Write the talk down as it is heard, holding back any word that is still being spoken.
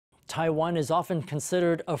Taiwan is often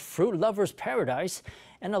considered a fruit lover's paradise,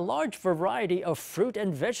 and a large variety of fruit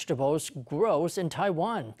and vegetables grows in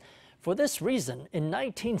Taiwan. For this reason, in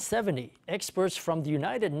 1970, experts from the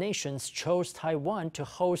United Nations chose Taiwan to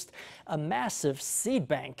host a massive seed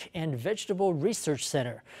bank and vegetable research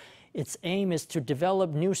center. Its aim is to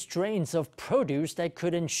develop new strains of produce that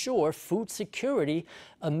could ensure food security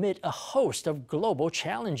amid a host of global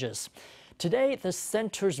challenges. Today, the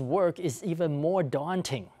center's work is even more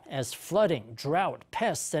daunting, as flooding, drought,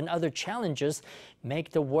 pests, and other challenges make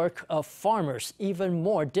the work of farmers even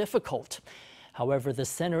more difficult. However, the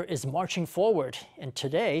center is marching forward and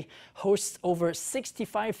today hosts over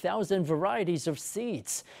 65,000 varieties of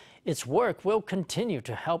seeds. Its work will continue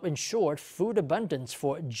to help ensure food abundance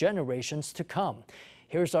for generations to come.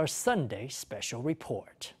 Here's our Sunday special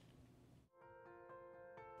report.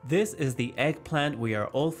 This is the eggplant we are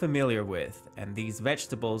all familiar with, and these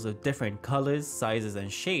vegetables of different colors, sizes,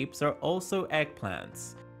 and shapes are also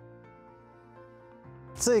eggplants.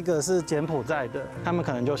 这个是柬埔寨的，他们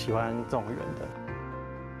可能就喜欢这种圆的。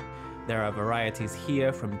 There are varieties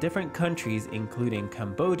here from different countries, including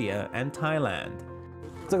Cambodia and Thailand.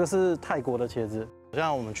 这个是泰国的茄子，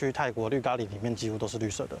像我们去泰国绿咖喱里面几乎都是绿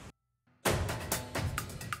色的。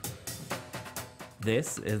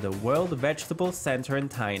 This is the World Vegetable Center in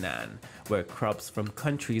Tainan, where crops from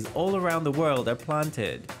countries all around the world are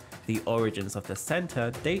planted. The origins of the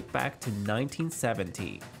center date back to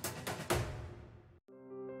 1970.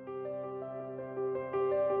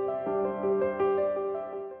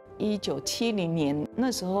 In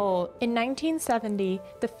 1970,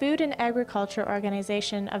 the Food and Agriculture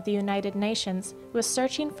Organization of the United Nations was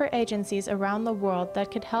searching for agencies around the world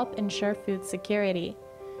that could help ensure food security.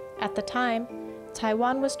 At the time,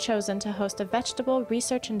 Taiwan was chosen to host a vegetable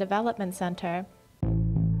research and development center.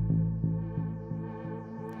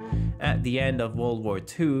 At the end of World War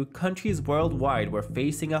II, countries worldwide were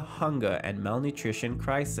facing a hunger and malnutrition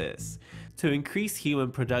crisis. To increase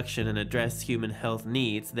human production and address human health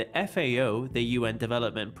needs, the FAO, the UN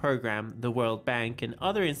Development Programme, the World Bank, and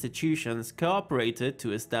other institutions cooperated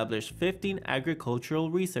to establish 15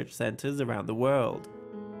 agricultural research centers around the world.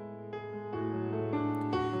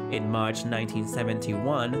 In March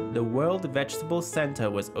 1971, the World Vegetable Center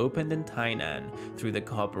was opened in Tainan through the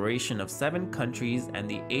cooperation of 7 countries and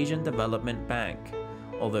the Asian Development Bank.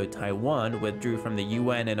 Although Taiwan withdrew from the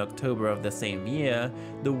UN in October of the same year,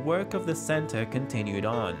 the work of the center continued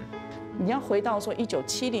on. 你要回到说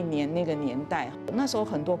1970年那个年代，那时候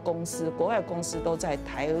很多公司，国外公司都在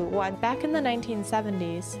台湾。Back in the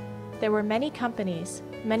 1970s, there were many companies,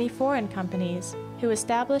 many foreign companies, who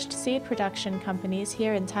established seed production companies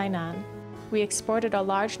here in Tainan. We exported a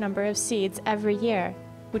large number of seeds every year,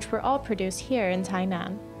 which were all produced here in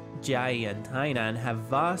Tainan. Chiayi and Tainan have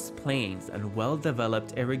vast plains and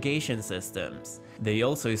well-developed irrigation systems. They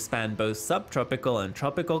also span both subtropical and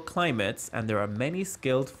tropical climates, and there are many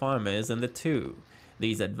skilled farmers in the two.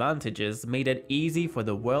 These advantages made it easy for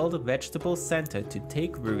the World Vegetable Center to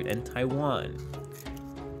take root in Taiwan.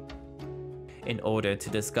 In order to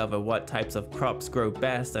discover what types of crops grow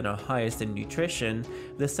best and are highest in nutrition,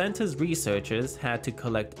 the center's researchers had to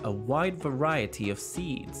collect a wide variety of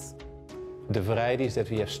seeds. The varieties that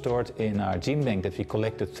we have stored in our gene bank that we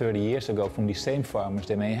collected 30 years ago from the same farmers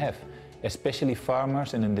they may have, especially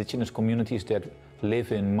farmers and indigenous communities that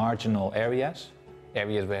live in marginal areas,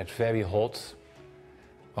 areas where it's very hot,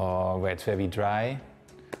 or where it's very dry,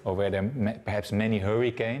 or where there are perhaps many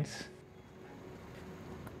hurricanes.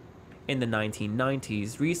 In the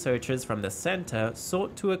 1990s, researchers from the center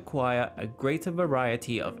sought to acquire a greater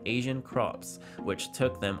variety of Asian crops, which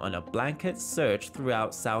took them on a blanket search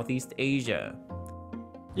throughout Southeast Asia.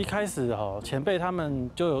 一开始前辈他们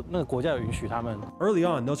就有那个国家有允许他们。 Early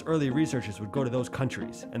on, those early researchers would go to those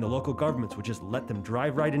countries, and the local governments would just let them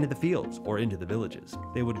drive right into the fields or into the villages.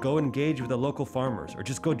 They would go engage with the local farmers or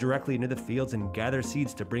just go directly into the fields and gather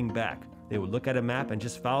seeds to bring back. They would look at a map and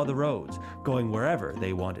just follow the roads, going wherever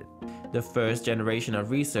they wanted. The first generation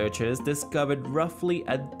of researchers discovered roughly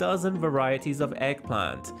a dozen varieties of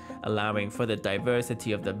eggplant, allowing for the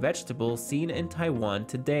diversity of the vegetables seen in Taiwan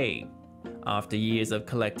today. After years of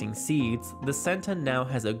collecting seeds, the center now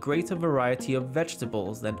has a greater variety of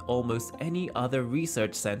vegetables than almost any other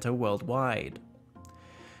research center worldwide.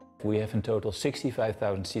 We have in total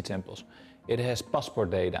 65,000 seed samples. It has passport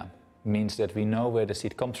data, means that we know where the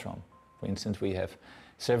seed comes from. For instance, we have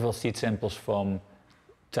several seed samples from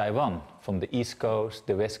Taiwan, from the east coast,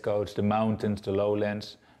 the west coast, the mountains, the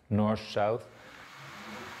lowlands, north, south.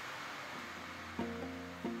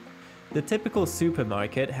 The typical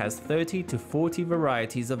supermarket has 30 to 40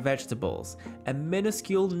 varieties of vegetables, a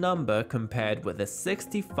minuscule number compared with the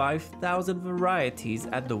 65,000 varieties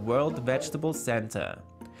at the World Vegetable Center.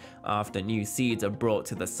 After new seeds are brought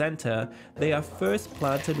to the center, they are first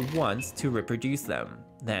planted once to reproduce them.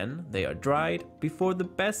 Then they are dried before the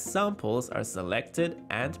best samples are selected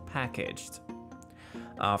and packaged.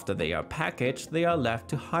 After they are packaged, they are left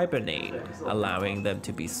to hibernate, allowing them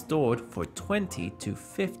to be stored for 20 to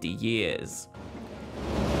 50 years.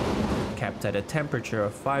 Kept at a temperature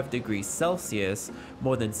of 5 degrees Celsius,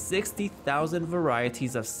 more than 60,000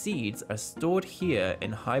 varieties of seeds are stored here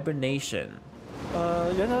in hibernation.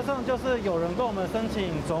 原则上就是有人跟我们申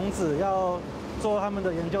请种子要做他们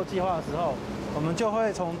的研究计划的时候，我们就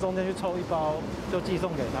会从中间去抽一包，就寄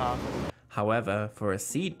送给他。 However, for a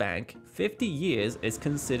seed bank, 50 years is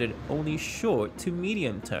considered only short to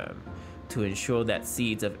medium term. To ensure that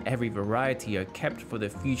seeds of every variety are kept for the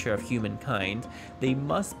future of humankind, they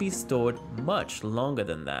must be stored much longer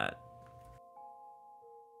than that.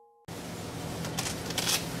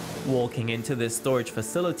 Walking into this storage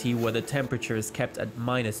facility where the temperature is kept at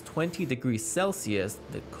minus 20 degrees Celsius,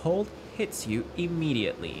 the cold hits you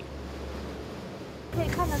immediately. 可以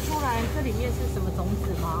看得出来这里面是什么种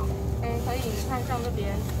子吗？可以看像这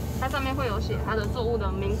边，它上面会有写它的作物的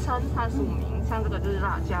名称、它的属名，像这个就是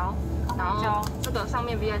辣椒，然后这个上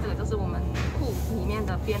面 VI 这个就是我们库里面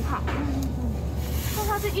的编号。那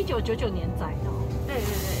它是1999年载的。对对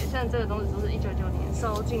对，像这个东西都是1999年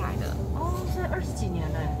收进来的。哦，是20几年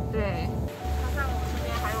嘞。对，加上我们这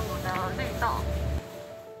边还有我们的绿豆。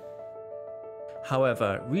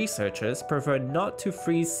 However, researchers prefer not to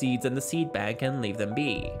freeze seeds in the seed bank and leave them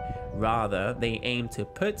be. Rather, they aim to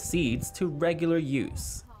put seeds to regular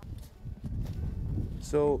use.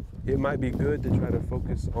 So it might be good to try to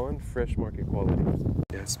focus on fresh market quality.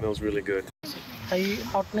 Yeah, it smells really good. High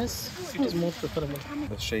hotness, it is more preferable.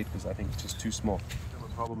 The shape is, I think, just too small.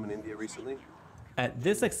 A problem in India recently. At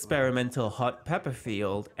this experimental hot pepper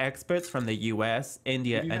field, experts from the US,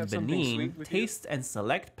 India, and Benin taste and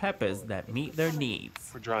select peppers that meet their needs.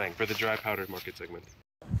 For drying, for the dry powdered market segment.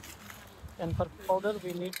 And for powder,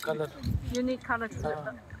 we need color. You need color.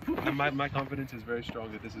 My confidence is very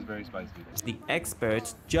strong that this is very spicy. The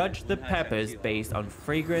experts judge the peppers based on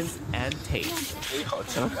fragrance and taste.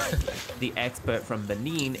 The expert from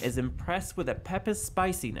Benin is impressed with the pepper's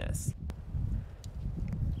spiciness.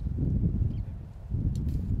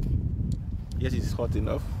 Yes, it's hot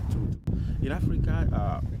enough. In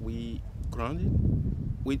Africa, we ground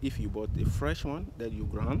it. If you bought a fresh one, then you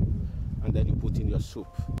ground, and then you put in your soup.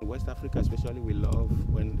 In West Africa especially, we love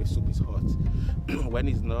when the soup is hot. When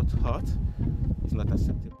it's not hot, it's not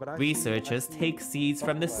acceptable. Researchers take seeds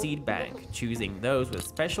from the seed bank, choosing those with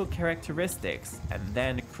special characteristics, and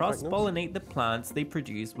then cross-pollinate the plants they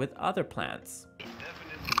produce with other plants.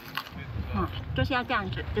 就是要这样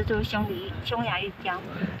子，这就是匈牙利姜，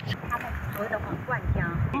他们所谓的皇冠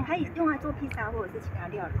姜，可以用来做披萨或者是其他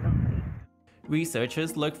料理都可以。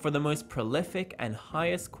Researchers look for the most prolific and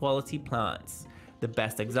highest quality plants. The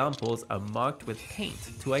best examples are marked with paint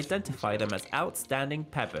to identify them as outstanding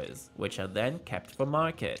peppers, which are then kept for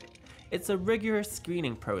market. It's a rigorous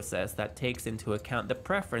screening process that takes into account the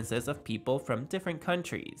preferences of people from different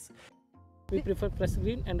countries. We prefer fresh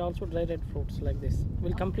green and also dry red fruits like this.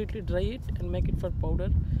 We'll completely dry it and make it for powder,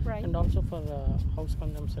 right, and also for house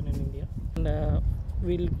consumption in India. And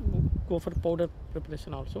we'll go for powder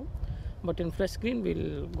preparation also. But in fresh green,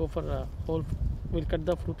 we'll go for whole. We'll cut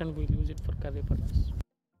the fruit and we'll use it for curry purpose.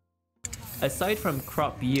 Aside from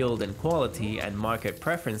crop yield and quality and market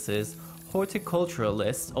preferences,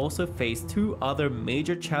 horticulturalists also face two other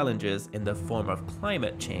major challenges in the form of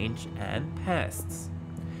climate change and pests.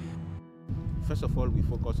 First of all, we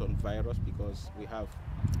focus on virus because we have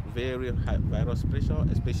very high virus pressure,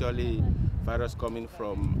 especially virus coming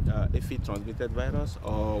from aphid transmitted virus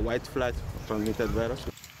or white fly transmitted virus.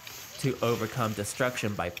 To overcome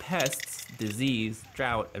destruction by pests, disease,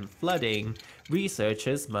 drought, and flooding,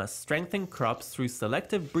 researchers must strengthen crops through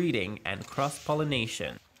selective breeding and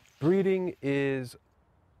cross-pollination. Breeding is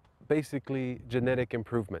basically genetic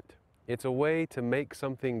improvement. It's a way to make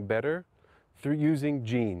something better through using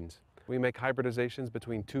genes. We make hybridizations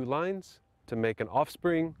between two lines to make an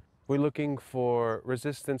offspring. We're looking for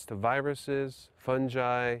resistance to viruses,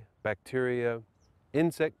 fungi, bacteria,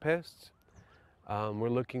 insect pests. We're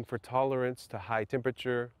looking for tolerance to high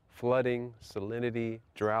temperature, flooding, salinity,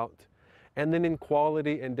 drought, and then in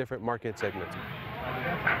quality and different market segments.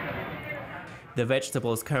 The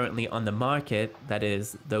vegetables currently on the market, that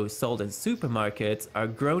is, those sold in supermarkets, are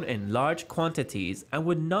grown in large quantities and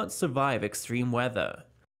would not survive extreme weather.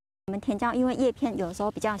 The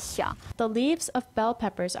leaves of bell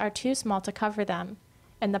peppers are too small to cover them,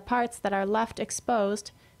 and the parts that are left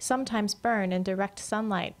exposed sometimes burn in direct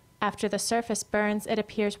sunlight. After the surface burns, it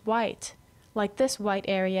appears white, like this white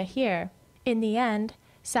area here. In the end,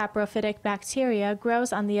 saprophytic bacteria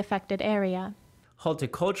grows on the affected area.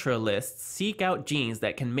 Horticulturalists seek out genes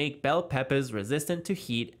that can make bell peppers resistant to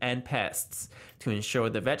heat and pests to ensure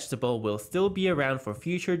the vegetable will still be around for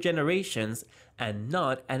future generations and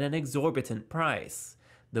not at an exorbitant price.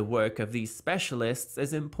 The work of these specialists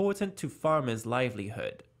is important to farmers'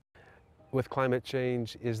 livelihood. With climate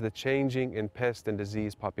change is the changing in pest and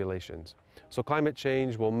disease populations. So climate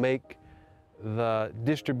change will make the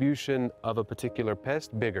distribution of a particular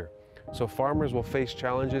pest bigger. So farmers will face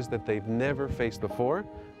challenges that they've never faced before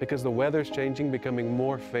because the weather's changing, becoming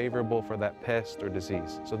more favorable for that pest or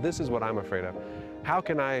disease. So this is what I'm afraid of. How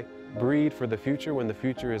can I breed for the future when the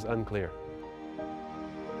future is unclear?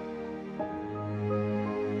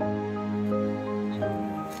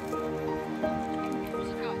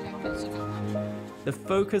 The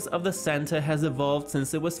focus of the center has evolved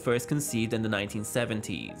since it was first conceived in the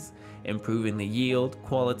 1970s. Improving the yield,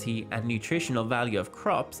 quality, and nutritional value of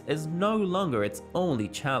crops is no longer its only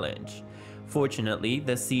challenge. Fortunately,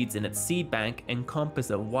 the seeds in its seed bank encompass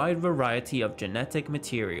a wide variety of genetic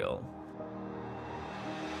material.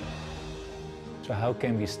 So how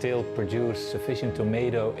can we still produce sufficient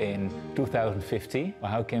tomato in 2050? Or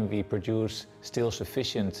how can we produce still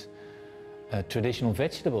sufficient traditional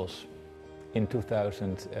vegetables in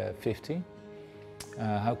 2050?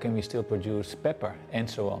 How can we still produce pepper and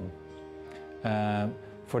so on?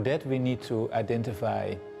 For that we need to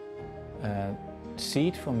identify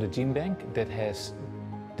seed from the gene bank that has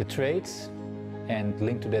the traits and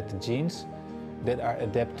linked to that the genes that are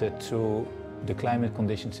adapted to the climate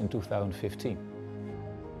conditions in 2050.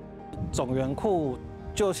 种源库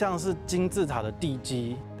就像是金字塔的地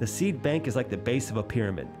基。 The seed bank is like the base of a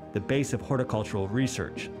pyramid, the base of horticultural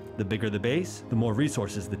research. The bigger the base, the more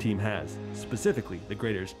resources the team has, specifically the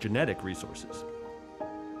greater genetic resources.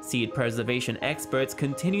 Seed preservation experts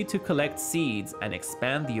continue to collect seeds and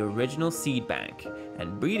expand the original seed bank,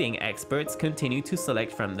 and breeding experts continue to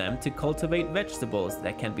select from them to cultivate vegetables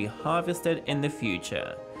that can be harvested in the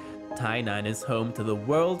future. Tainan is home to the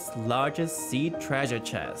world's largest seed treasure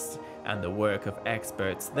chest, and the work of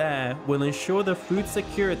experts there will ensure the food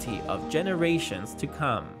security of generations to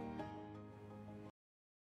come.